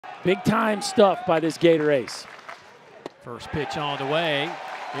Big time stuff by this Gator ace. First pitch on the way,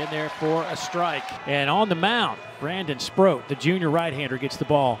 in there for a strike. And on the mound, Brandon Sproat, the junior right-hander, gets the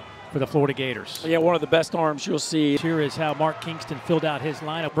ball for the Florida Gators. Yeah, one of the best arms you'll see. Here is how Mark Kingston filled out his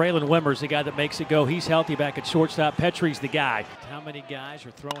lineup. Braylon Wimmer's the guy that makes it go. He's healthy back at shortstop. Petrie's the guy. How many guys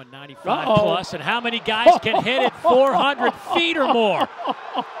are throwing 95 plus, and how many guys can hit it 400 feet or more?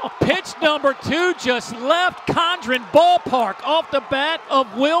 Pitch number 2 just left Condren Ballpark off the bat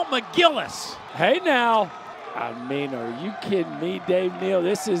of Will McGillis. Hey now. I mean, are you kidding me, Dave Neal?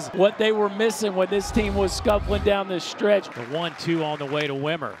 This is what they were missing when this team was scuffling down this stretch. The 1-2 on the way to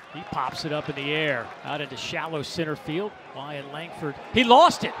Wimmer. He pops it up in the air, out into shallow center field. Wyatt Langford. He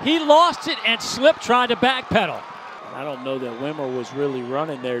lost it. He lost it and slipped trying to backpedal. I don't know that Wimmer was really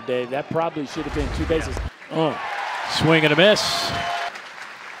running there, Dave. That probably should have been 2 bases. Swing and a miss.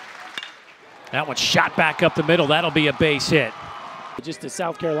 That one shot back up the middle. That'll be a base hit. Just a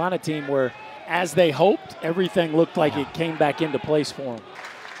South Carolina team where, as they hoped, everything looked like it came back into place for them.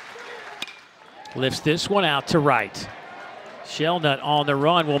 Lifts this one out to right. Shellnut on the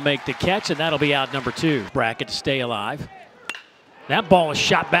run will make the catch, and that'll be out number 2. Brackett to stay alive. That ball is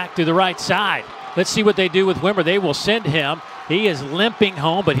shot back through the right side. Let's see what they do with Wimmer. They will send him. He is limping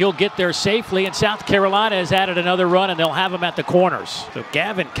home, but he'll get there safely, and South Carolina has added another run, and they'll have him at the corners. So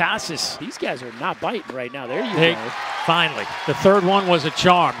Gavin Casas. These guys are not biting right now. There you go. Finally. The third one was a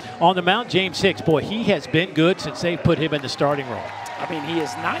charm. On the mound, James Hicks. Boy, he has been good since they put him in the starting role. I mean, he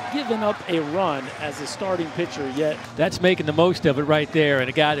has not given up a run as a starting pitcher yet. That's making the most of it right there. And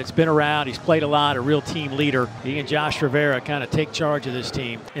a guy that's been around, he's played a lot, a real team leader. He and Josh Rivera kind of take charge of this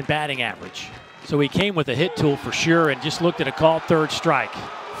team in batting average. So he came with a hit tool for sure and just looked at a called third strike.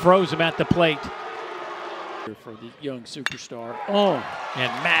 Froze him at the plate. For the young superstar.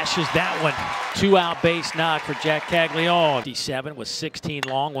 And mashes that one. 2-out base knock for Jack Caglione. 57 with 16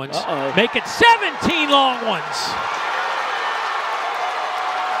 long ones. Make it 17 long ones.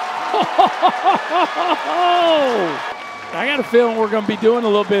 I got a feeling we're going to be doing a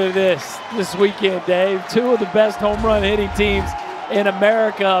little bit of this weekend, Dave. 2 of the best home run hitting teams in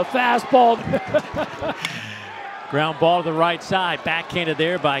America. Fastball. Ground ball to the right side. Backhanded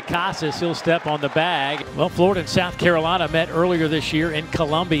there by Casas. He'll step on the bag. Well, Florida and South Carolina met earlier this year in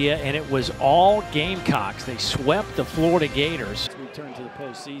Columbia, and it was all Gamecocks. They swept the Florida Gators. Return to the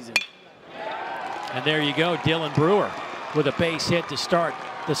postseason. And there you go, Dylan Brewer with a base hit to start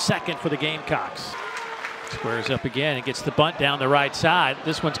the second for the Gamecocks. Squares up again and gets the bunt down the right side.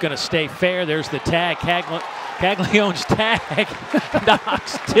 This one's going to stay fair. There's the tag. Caglione's tag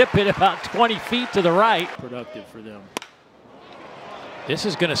knocks tip it about 20 feet to the right. Productive for them. This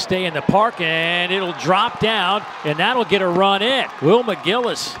is going to stay in the park, and it'll drop down, and that'll get a run in. Will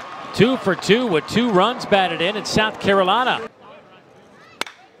McGillis, 2 for 2 with 2 runs batted in South Carolina.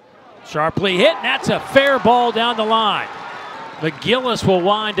 Sharply hit, and that's a fair ball down the line. McGillis will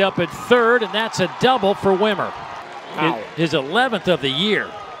wind up at third, and that's a double for Wimmer. Wow. His 11th of the year.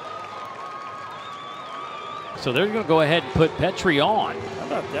 So they're going to go ahead and put Petrie on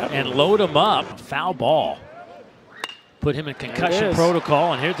and load him up. Foul ball. Put him in concussion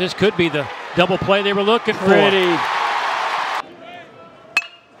protocol, and here this could be the double play they were looking for.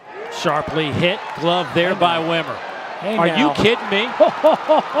 Sharply hit, glove there by Wimmer. Are you kidding me?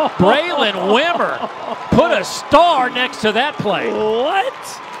 Braylon Wimmer put a star next to that play. What?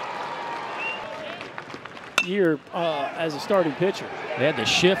 Year as a starting pitcher. They had the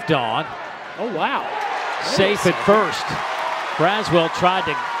shift on. Oh, wow. Safe at first. Braswell tried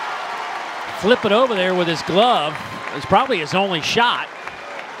to flip it over there with his glove. It was probably his only shot.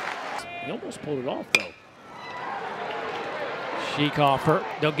 He almost pulled it off, though. Schieckhofer,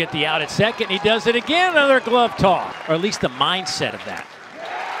 they'll get the out at second. He does it again, another glove toss. Or at least the mindset of that.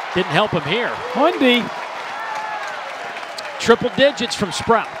 Didn't help him here. Hundy. Triple digits from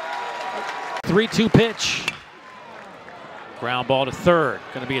Sprout. 3-2 pitch. Ground ball to third.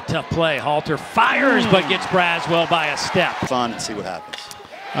 Going to be a tough play. Halter fires, but gets Braswell by a step. Fun and see what happens.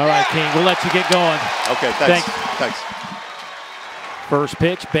 All right, King, we'll let you get going. Okay, thanks. Thanks. First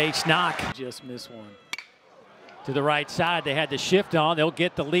pitch, base knock. Just missed one. To the right side, they had the shift on. They'll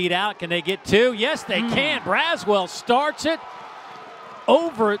get the lead out. Can they get 2? Yes, they can. Braswell starts it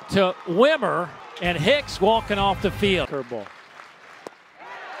over to Wimmer, and Hicks walking off the field. Curveball.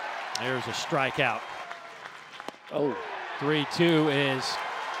 There's a strikeout. 3-2 is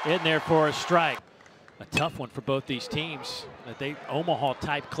in there for a strike. A tough one for both these teams. They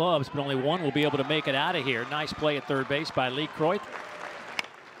Omaha-type clubs, but only one will be able to make it out of here. Nice play at third base by Lee Croyth.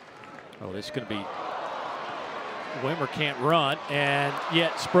 Oh, this is going to be... Wimmer can't run, and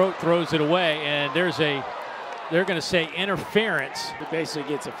yet Sproat throws it away, and there's a they're going to say interference. He basically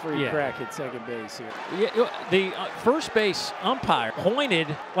gets a free crack at second base here. Yeah, the first base umpire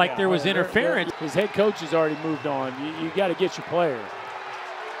pointed like there was interference. His head coach has already moved on. You got to get your player.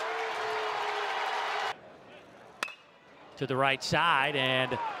 To the right side,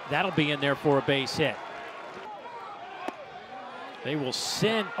 and that'll be in there for a base hit. They will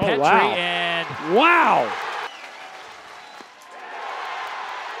send Petrie, and wow!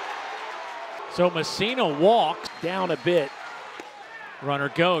 So Messina walks down a bit. Runner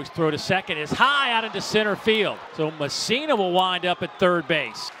goes, throw to second is high out into center field. So Messina will wind up at third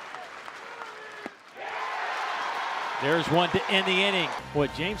base. There's one to end the inning. Boy,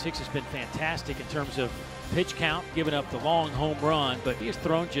 James Hicks has been fantastic in terms of pitch count, giving up the long home run, but he has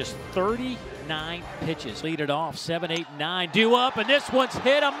thrown just 39 pitches. Lead it off, 7, 8, 9, due up, and this one's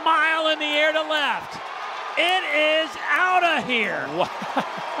hit a mile in the air to left. It is out of here. Wow.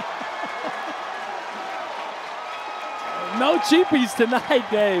 No cheapies tonight,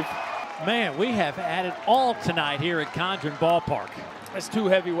 Dave. Man, we have had it all tonight here at Condren Ballpark. That's two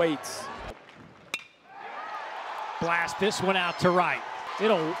heavyweights. Blast this one out to right.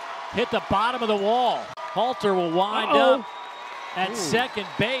 It'll hit the bottom of the wall. Halter will wind up at second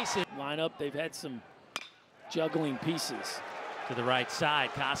base. Line up, they've had some juggling pieces. To the right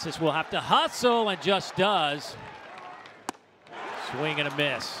side, Casas will have to hustle and just does. Swing and a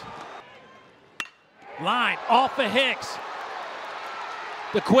miss. Line off of Hicks.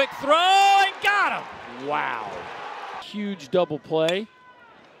 The quick throw and got him. Wow. Huge double play.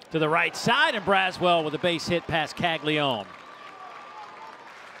 To the right side, and Braswell with a base hit past Caglione.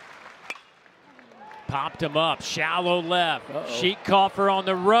 Popped him up, shallow left. Sheetcoffer on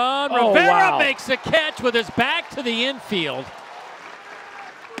the run. Rivera makes the catch with his back to the infield.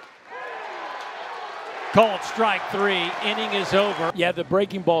 Called strike three, inning is over. Yeah, the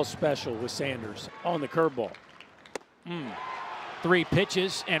breaking ball special with Sanders on the curveball. 3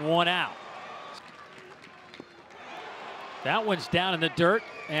 pitches and 1 out. That one's down in the dirt,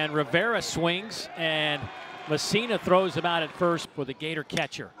 and Rivera swings, and Messina throws him out at first for the Gator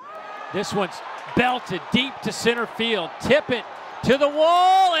catcher. This one's belted deep to center field. Tip it to the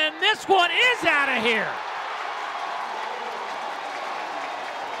wall, and this one is out of here.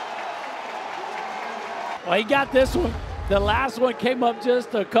 Well, he got this one. The last one came up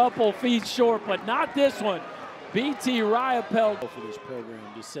just a couple feet short, but not this one. B.T. Riopel for this program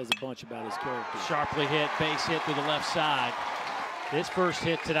just says a bunch about his character. Sharply hit, base hit to the left side. His first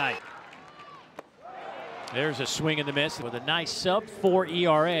hit tonight. There's a swing and a miss with a nice sub-4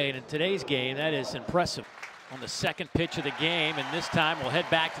 ERA, and in today's game, that is impressive. On the second pitch of the game, and this time we'll head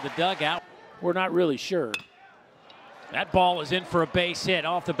back to the dugout. We're not really sure. That ball is in for a base hit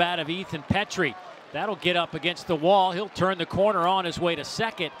off the bat of Ethan Petrie. That'll get up against the wall. He'll turn the corner on his way to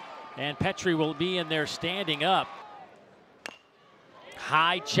second, and Petrie will be in there standing up.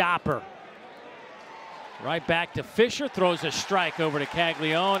 High chopper. Right back to Fisher, throws a strike over to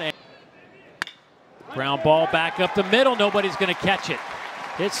Caglione. And ground ball back up the middle, nobody's gonna catch it.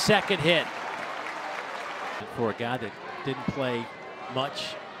 His second hit. For a guy that didn't play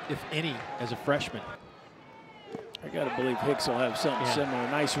much, if any, as a freshman. I gotta believe Hicks will have something similar.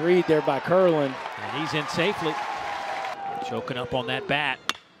 Nice read there by Curlin. And he's in safely. Choking up on that bat.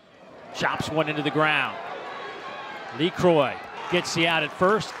 Chops one into the ground. LeCroy gets the out at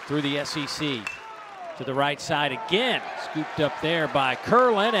first through the SEC. To the right side again. Scooped up there by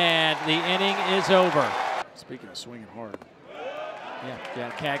Curlin, and the inning is over. Speaking of swinging hard.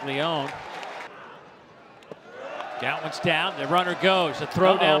 Yeah, Caglione. That one's down. The runner goes. A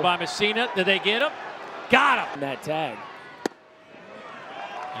throw down by Messina. Did they get him? Got him. That tag.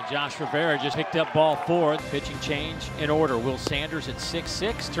 And Josh Rivera just picked up ball 4. Pitching change in order. Will Sanders at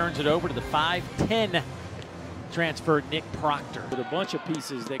 6'6", turns it over to the 5'10" transferred Nick Proctor. With a bunch of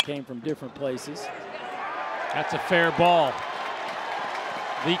pieces that came from different places. That's a fair ball.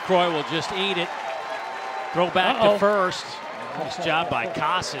 LeCroy will just eat it. Throw back to first. Nice job by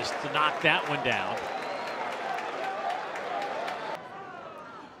Casas to knock that one down.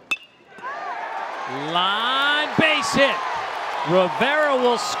 Line base hit. Rivera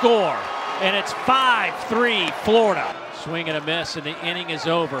will score, and it's 5-3 Florida. Swing and a miss, and the inning is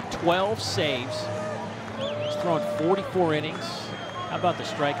over. 12 saves. He's thrown 44 innings. How about the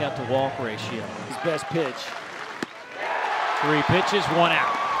strikeout to walk ratio? His best pitch. 3 pitches, 1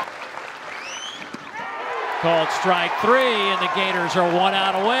 out. Called strike 3, and the Gators are 1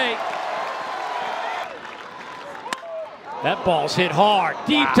 out away. That ball's hit hard,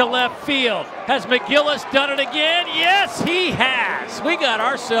 deep to left field. Has McGillis done it again? Yes, he has. We got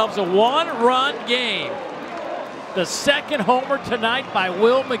ourselves a 1-run game. The second homer tonight by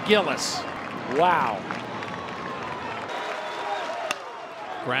Will McGillis. Wow.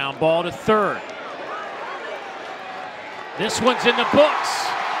 Ground ball to third. This one's in the books,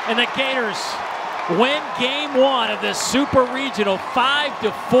 and the Gators win game 1 of the Super Regional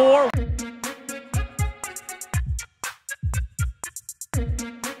 5-4.